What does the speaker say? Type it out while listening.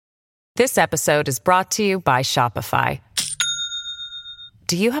This episode is brought to you by Shopify.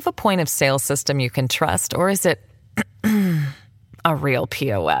 Do you have a point of sale system you can trust, or is it a real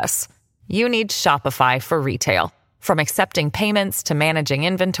POS? You need Shopify for retail. From accepting payments to managing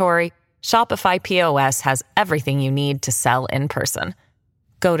inventory, Shopify POS has everything you need to sell in person.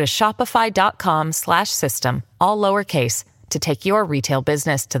 Go to shopify.com/system, all lowercase, to take your retail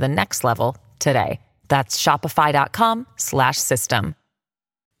business to the next level today. That's shopify.com/system.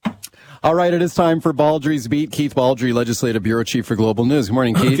 All right, it is time for Baldrey's Beat. Keith Baldrey, Legislative Bureau Chief for Global News. Good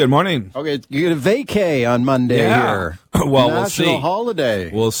morning, Keith. Good morning. Okay, you get a vacay on Monday here. Well, we'll see. National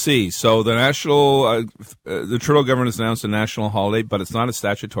holiday. We'll see. So the the Trudeau government has announced a national holiday, but it's not a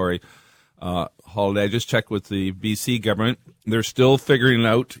statutory holiday. I just checked with the BC government. They're still figuring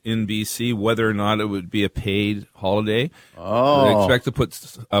out in BC whether or not it would be a paid holiday. Oh. They expect to put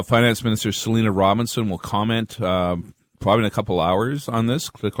Finance Minister Selina Robinson will comment probably in a couple hours on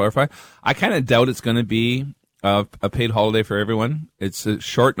this to clarify. I kind of doubt it's going to be a paid holiday for everyone. It's a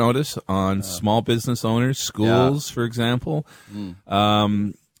short notice on small business owners, schools, for example. I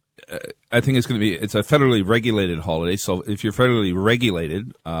think it's going to be, it's a federally regulated holiday. So if you're federally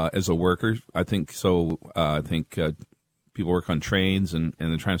regulated as a worker, I think so. I think people work on trains and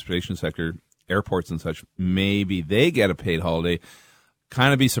the transportation sector, airports and such, maybe they get a paid holiday.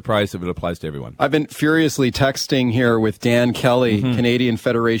 Kind of be surprised if it applies to everyone. I've been furiously texting here with Dan Kelly, Canadian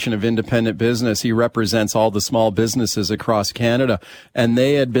Federation of Independent Business. He represents all the small businesses across Canada, and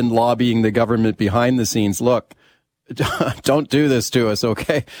they had been lobbying the government behind the scenes. Look, don't do this to us,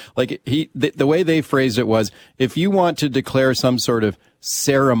 okay? Like the way they phrased it was, if you want to declare some sort of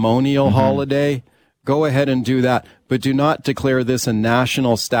ceremonial holiday, go ahead and do that. But do not declare this a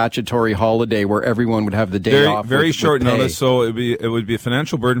national statutory holiday where everyone would have the day off. Very short notice, so it would be a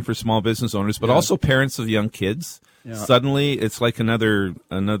financial burden for small business owners, but also parents of young kids. Yeah. Suddenly, it's like another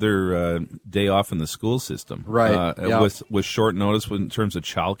day off in the school system, right? With short notice in terms of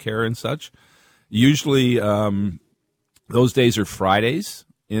childcare and such. Usually, those days are Fridays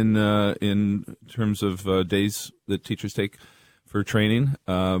in terms of days that teachers take for training,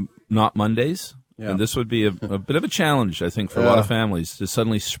 not Mondays. Yeah. And this would be a bit of a challenge, I think, for a lot of families to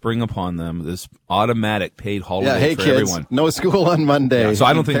suddenly spring upon them this automatic paid holiday for kids, everyone. No school on Monday. Yeah, so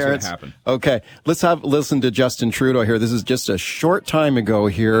I don't think it's going to happen. Okay, let's listen to Justin Trudeau here. This is just a short time ago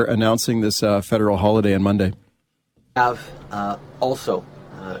here announcing this federal holiday on Monday. Have also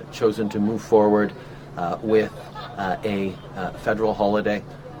chosen to move forward with a federal holiday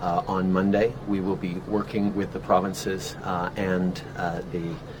on Monday. We will be working with the provinces and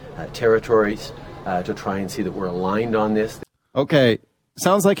the territories to try and see that we're aligned on this. Okay.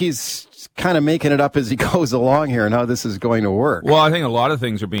 Sounds like he's kind of making it up as he goes along here and how this is going to work. Well, I think a lot of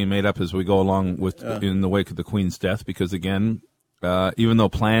things are being made up as we go along in the wake of the Queen's death, because, again, even though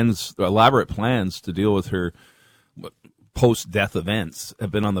elaborate plans to deal with her post-death events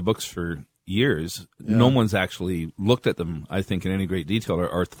have been on the books for years, no one's actually looked at them, I think, in any great detail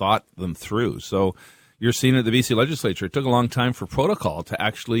or thought them through. So you're seeing at the BC legislature, it took a long time for protocol to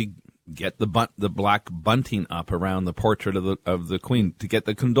actually get the black bunting up around the portrait of the Queen, to get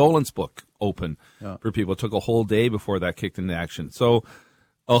the condolence book open for people. It took a whole day before that kicked into action. So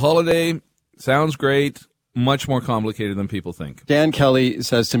a holiday sounds great, much more complicated than people think. Dan Kelly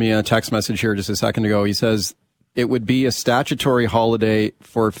says to me in a text message here just a second ago, he says it would be a statutory holiday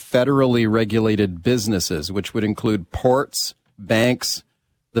for federally regulated businesses, which would include ports, banks,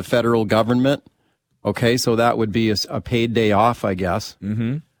 the federal government. Okay, so that would be a paid day off, I guess.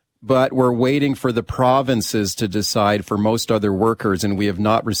 Mm-hmm. But we're waiting for the provinces to decide for most other workers, and we have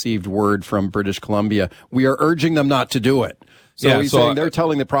not received word from British Columbia. We are urging them not to do it. So he's saying they're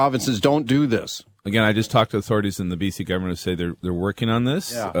telling the provinces, don't do this. Again, I just talked to authorities in the BC government who say they're working on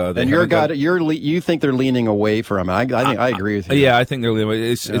this. Yeah. And you think they're leaning away from it. I agree with you. Yeah, I think they're leaning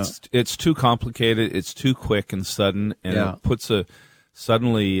away. It's too complicated. It's too quick and sudden, and it puts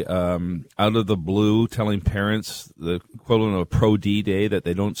suddenly out of the blue telling parents the equivalent of a Pro-D day that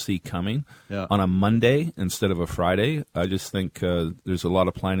they don't see coming on a Monday instead of a Friday. I just think there's a lot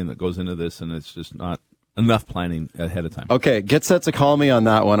of planning that goes into this, and it's just not enough planning ahead of time. Okay, get set to call me on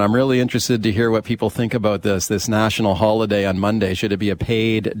that one. I'm really interested to hear what people think about this national holiday on Monday. Should it be a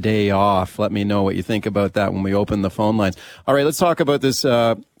paid day off? Let me know what you think about that when we open the phone lines. All right, let's talk about this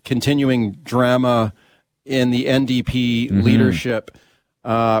continuing drama in the NDP leadership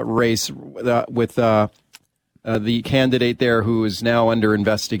race with the candidate there who is now under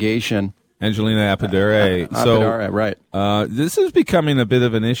investigation. Anjali Appadurai. Appadurai, right. This is becoming a bit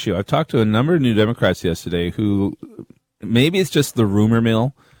of an issue. I've talked to a number of New Democrats yesterday who maybe it's just the rumor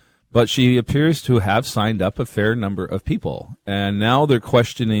mill, But she appears to have signed up a fair number of people. And now they're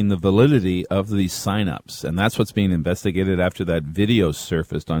questioning the validity of these signups. And that's what's being investigated after that video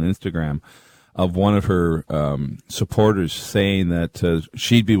surfaced on Instagram of one of her supporters saying that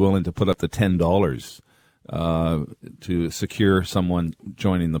she'd be willing to put up the $10 to secure someone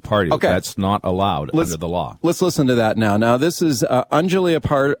joining the party. Okay. That's not allowed under the law. Let's listen to that now. Now, this is Anjali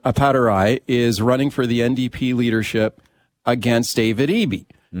Appadurai is running for the NDP leadership against David Eby.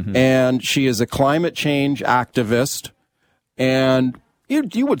 Mm-hmm. And she is a climate change activist. And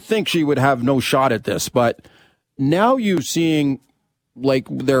you would think she would have no shot at this. But now you're seeing, like,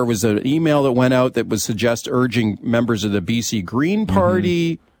 there was an email that went out that was urging members of the BC Green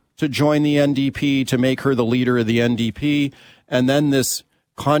Party to join the NDP, to make her the leader of the NDP. And then this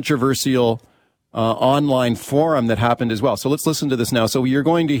controversial online forum that happened as well. So let's listen to this now. So you're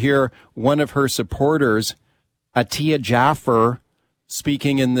going to hear one of her supporters, Atiya Jaffer,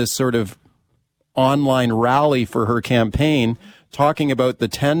 speaking in this sort of online rally for her campaign, talking about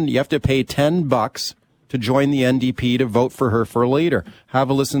you have to pay $10 to join the NDP to vote for her for later. Have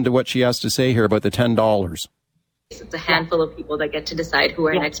a listen to what she has to say here about the $10. It's a handful of people that get to decide who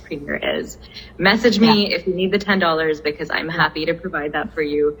our next premier is. Message me if you need the $10 because I'm happy to provide that for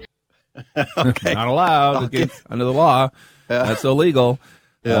you. Okay. Not allowed under the law. Yeah. That's illegal.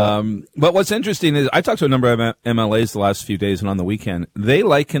 Yeah. But what's interesting is I talked to a number of MLAs the last few days and on the weekend. They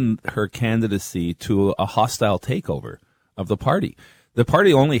liken her candidacy to a hostile takeover of the party. The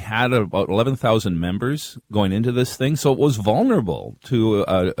party only had about 11,000 members going into this thing, so it was vulnerable to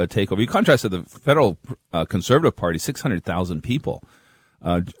a takeover. You contrast to the federal Conservative Party, 600,000 people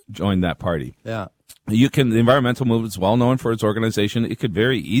joined that party. Yeah. The environmental movement is well known for its organization. It could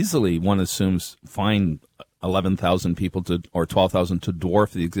very easily, one assumes, find 11,000 people or 12,000 to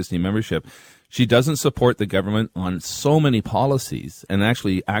dwarf the existing membership. She doesn't support the government on so many policies and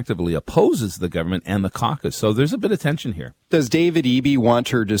actually actively opposes the government and the caucus. So there's a bit of tension here. Does David Eby want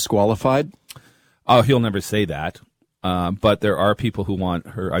her disqualified? Oh, he'll never say that. But there are people who want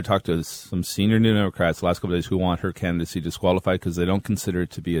her. I talked to some senior New Democrats the last couple of days who want her candidacy disqualified because they don't consider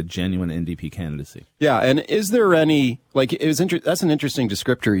it to be a genuine NDP candidacy. Yeah, and is there any, that's an interesting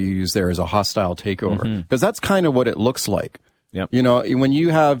descriptor you use there as a hostile takeover, because that's kind of what it looks like. Yep. You know, when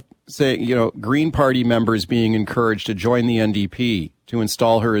you have, Green Party members being encouraged to join the NDP to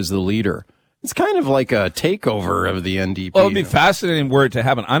install her as the leader, it's kind of like a takeover of the NDP. Well, it would be fascinating were it to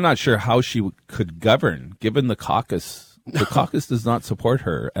happen. I'm not sure how she could govern, given the caucus. The caucus does not support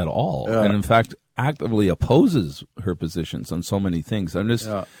her at all, and in fact, actively opposes her positions on so many things. I'm just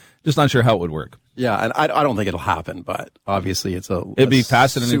not sure how it would work. Yeah, and I don't think it'll happen, but obviously it'd be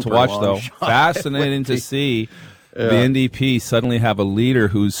fascinating to watch, though. Fascinating to see. The NDP suddenly have a leader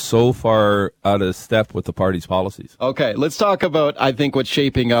who's so far out of step with the party's policies. Okay, let's talk about, I think, what's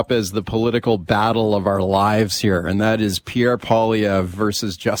shaping up as the political battle of our lives here, and that is Pierre Poilievre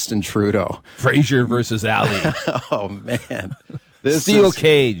versus Justin Trudeau. Fraser versus Ali. Oh, man. Steel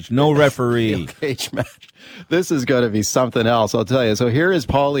cage, no referee. Steel cage match. This is going to be something else, I'll tell you. So here is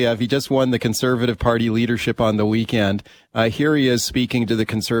Poilievre. He just won the Conservative Party leadership on the weekend. Here he is speaking to the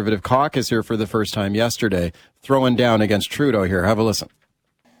Conservative caucus here for the first time yesterday, throwing down against Trudeau here. Have a listen.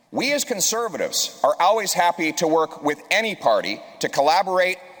 We as Conservatives are always happy to work with any party to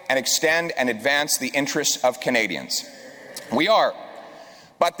collaborate and extend and advance the interests of Canadians. We are.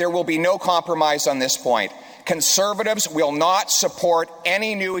 But there will be no compromise on this point. Conservatives will not support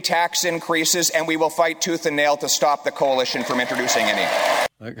any new tax increases, and we will fight tooth and nail to stop the coalition from introducing any.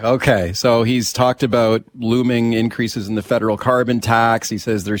 Okay, so he's talked about looming increases in the federal carbon tax. He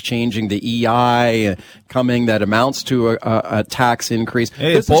says there's changing the EI coming that amounts to a tax increase.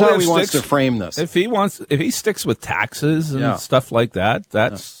 Hey, this is how he wants to frame this. If he sticks with taxes and stuff like that,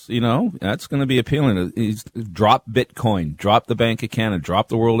 that's that's going to be appealing. He's drop Bitcoin, drop the Bank of Canada, drop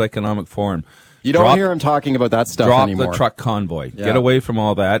the World Economic Forum. You don't hear him talking about that stuff anymore. Drop the truck convoy. Yeah. Get away from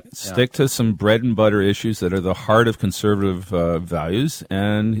all that. Yeah. Stick to some bread and butter issues that are the heart of conservative values,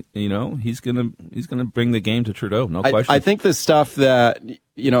 and he's gonna bring the game to Trudeau. No question. I think the stuff that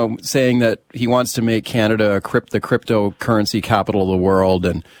saying that he wants to make Canada the cryptocurrency capital of the world,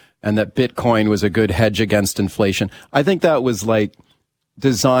 and that Bitcoin was a good hedge against inflation. I think that was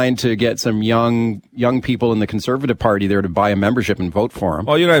designed to get some young people in the Conservative Party there to buy a membership and vote for him.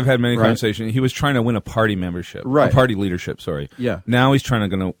 Well, I've had many conversations. He was trying to win a party membership, a party leadership. Sorry. Yeah. Now he's trying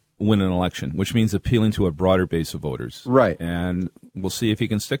to win an election, which means appealing to a broader base of voters. Right. And we'll see if he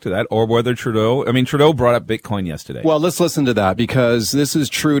can stick to that, or whether Trudeau brought up Bitcoin yesterday. Well, let's listen to that, because this is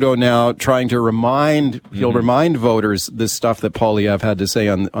Trudeau now trying to he'll remind voters this stuff that Poilievre had to say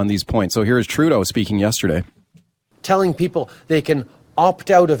on these points. So here's Trudeau speaking yesterday. Telling people they can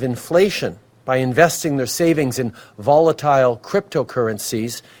opt out of inflation by investing their savings in volatile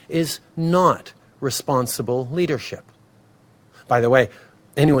cryptocurrencies is not responsible leadership. By the way,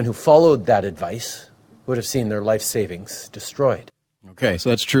 anyone who followed that advice would have seen their life savings destroyed. Okay, so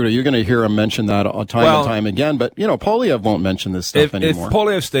that's Trudeau. You're going to hear him mention that time and time again, but, Poilievre won't mention this stuff anymore. If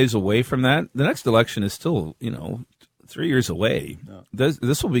Poilievre stays away from that, the next election is still, 3 years away. Yeah.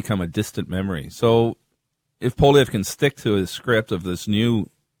 This will become a distant memory. So if Poilievre can stick to his script of this new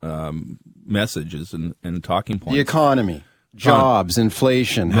messages and talking points. The economy. Jobs,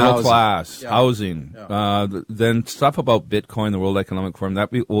 inflation, middle class, housing. Then stuff about Bitcoin, the World Economic Forum,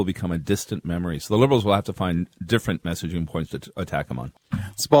 that will become a distant memory. So the Liberals will have to find different messaging points to attack him on.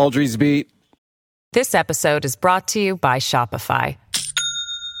 It's Baldrey's Beat. This episode is brought to you by Shopify.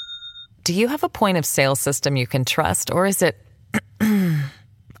 Do you have a point of sale system you can trust, or is it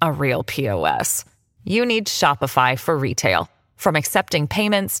a real POS? You need Shopify for retail. From accepting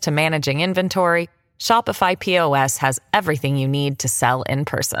payments to managing inventory, Shopify POS has everything you need to sell in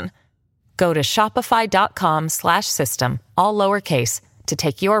person. Go to shopify.com/system, all lowercase, to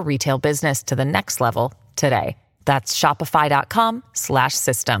take your retail business to the next level today. That's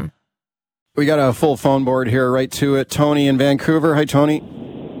shopify.com/system. We got a full phone board here, right to it. Tony in Vancouver. Hi, Tony.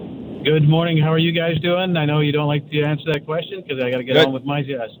 Good morning. How are you guys doing? I know you don't like to answer that question because I got to get on with my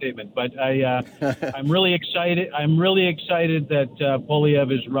statement. But I'm really excited. I'm really excited that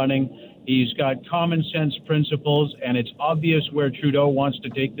Poilievre is running. He's got common sense principles, and it's obvious where Trudeau wants to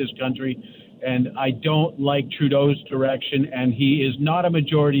take this country. And I don't like Trudeau's direction, and he is not a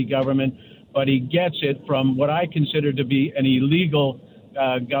majority government, but he gets it from what I consider to be an illegal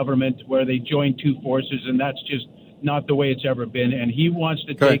government where they join two forces, and that's just not the way it's ever been. And he wants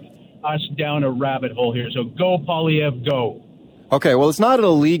to take us down a rabbit hole here. So go, Poilievre, go. Okay, well, it's not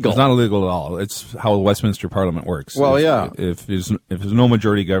illegal. It's not illegal at all. It's how Westminster Parliament works. Well, if there's no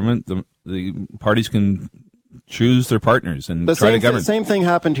majority government, the parties can choose their partners and try to govern. The same thing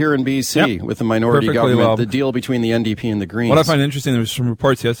happened here in BC with the minority government, the deal between the NDP and the Greens. What I find interesting, there was some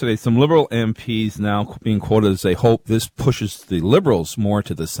reports yesterday, some Liberal MPs now being quoted as they hope this pushes the Liberals more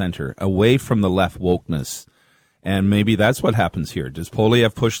to the center, away from the left wokeness. And maybe that's what happens here. Does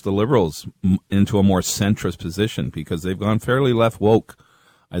Poilievre push the Liberals into a more centrist position? Because they've gone fairly left woke,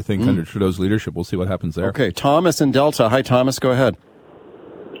 I think, under Trudeau's leadership. We'll see what happens there. Okay, Thomas in Delta. Hi, Thomas. Go ahead.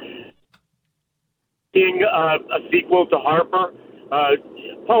 Being a sequel to Harper,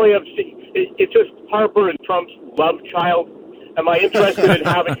 Poilievre, it's just Harper and Trump's love child. Am I interested in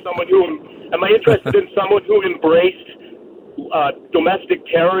having someone who? Am I interested in someone who embraced domestic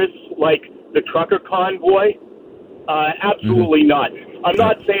terrorists like the trucker convoy? Absolutely not. I'm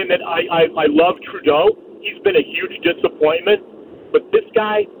not saying that I love Trudeau. He's been a huge disappointment. But this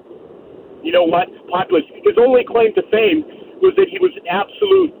guy, you know what? Populist. His only claim to fame was that he was an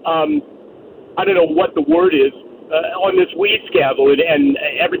absolute, I don't know what the word is, on this weed scandal. And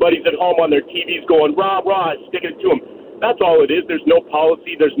everybody's at home on their TVs going, rah, rah, sticking it to him. That's all it is. There's no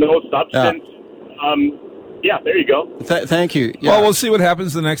policy. There's no substance. Yeah, there you go. Thank you. Yeah. Well, we'll see what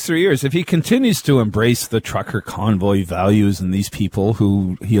happens the next 3 years. If he continues to embrace the trucker convoy values and these people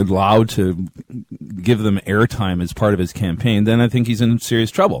who he allowed to give them airtime as part of his campaign, then I think he's in serious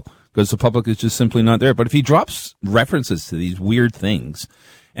trouble because the public is just simply not there. But if he drops references to these weird things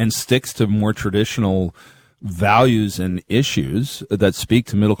and sticks to more traditional values and issues that speak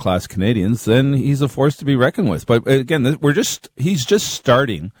to middle-class Canadians, then he's a force to be reckoned with. But again, he's just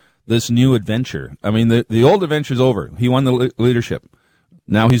starting this new adventure. I mean, the old adventure's over. He won the leadership.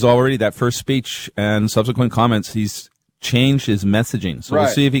 Now he's already, that first speech and subsequent comments, he's changed his messaging. So we'll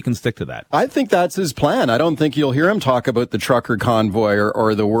see if he can stick to that. I think that's his plan. I don't think you'll hear him talk about the trucker convoy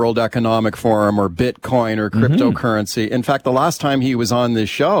or the World Economic Forum or Bitcoin or cryptocurrency. In fact, the last time he was on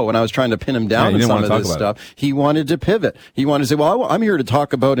this show, when I was trying to pin him down on some of this stuff, he wanted to pivot. He wanted to say, well, I'm here to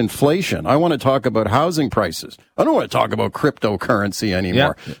talk about inflation. I want to talk about housing prices. I don't want to talk about cryptocurrency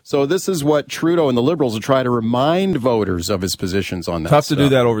anymore. Yeah. So this is what Trudeau and the Liberals will try to remind voters of his positions on that. Tough to do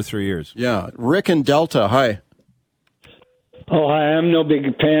that over 3 years. Yeah. Rick in Delta, hi. Oh, I'm no big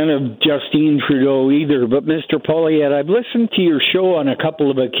fan of Justine Trudeau either, but Mr. Poilievre, I've listened to your show on a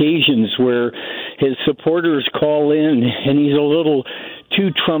couple of occasions where his supporters call in, and he's a little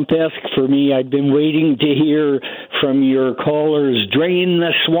too Trump-esque for me. I've been waiting to hear from your callers, drain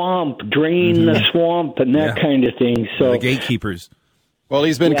the swamp, and that kind of thing. So the gatekeepers. Well,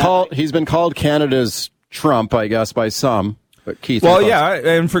 he's been called Canada's Trump, I guess, by some. But Keith,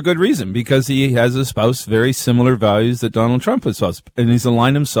 and for good reason, because he has espoused very similar values that Donald Trump espoused, and he's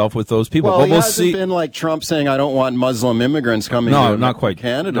aligned himself with those people. Well, but he hasn't been like Trump saying, I don't want Muslim immigrants coming to not quite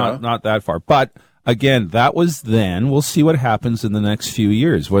Canada. Not that far. But Again, that was then. We'll see what happens in the next few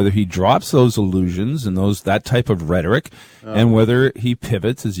years, whether he drops those illusions and that type of rhetoric, and whether he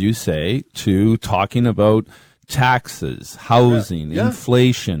pivots, as you say, to talking about taxes, housing,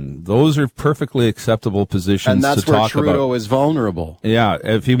 inflation. Those are perfectly acceptable positions to talk about. And that's where Trudeau is vulnerable. Yeah,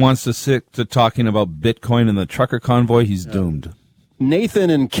 if he wants to stick to talking about Bitcoin and the trucker convoy, he's doomed. Nathan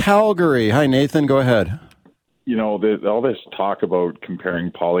in Calgary. Hi, Nathan. Go ahead. You know, all this talk about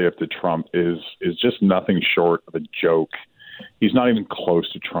comparing Poilievre to Trump is just nothing short of a joke. He's not even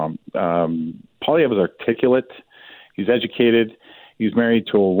close to Trump. Poilievre is articulate. He's educated. He's married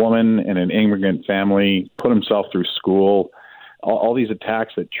to a woman in an immigrant family, put himself through school. All these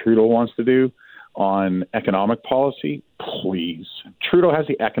attacks that Trudeau wants to do on economic policy, please. Trudeau has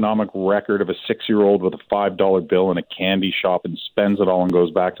the economic record of a 6-year-old with a $5 bill in a candy shop and spends it all and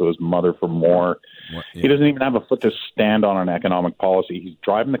goes back to his mother for more. He doesn't even have a foot to stand on economic policy. He's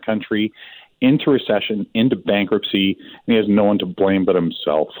driving the country into recession, into bankruptcy, and he has no one to blame but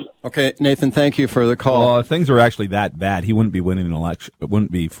himself. Okay, Nathan, thank you for the call. Well, if things were actually that bad, he wouldn't be winning an election,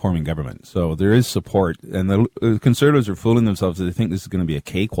 wouldn't be forming government. So there is support, and the Conservatives are fooling themselves that they think this is going to be a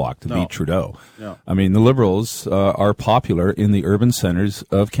cakewalk to beat Trudeau. No. I mean, the Liberals are popular in the urban centres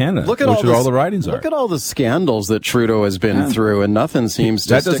of Canada, which all the ridings are. Look at all the scandals that Trudeau has been through, and nothing seems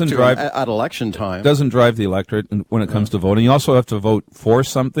to stick to him at election time. Doesn't drive the electorate when it comes to voting. You also have to vote for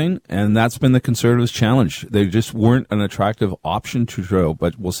something, and that's been the Conservatives' challenge. They just weren't an attractive option to Trudeau,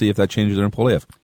 but we'll see if that changes under Poilievre.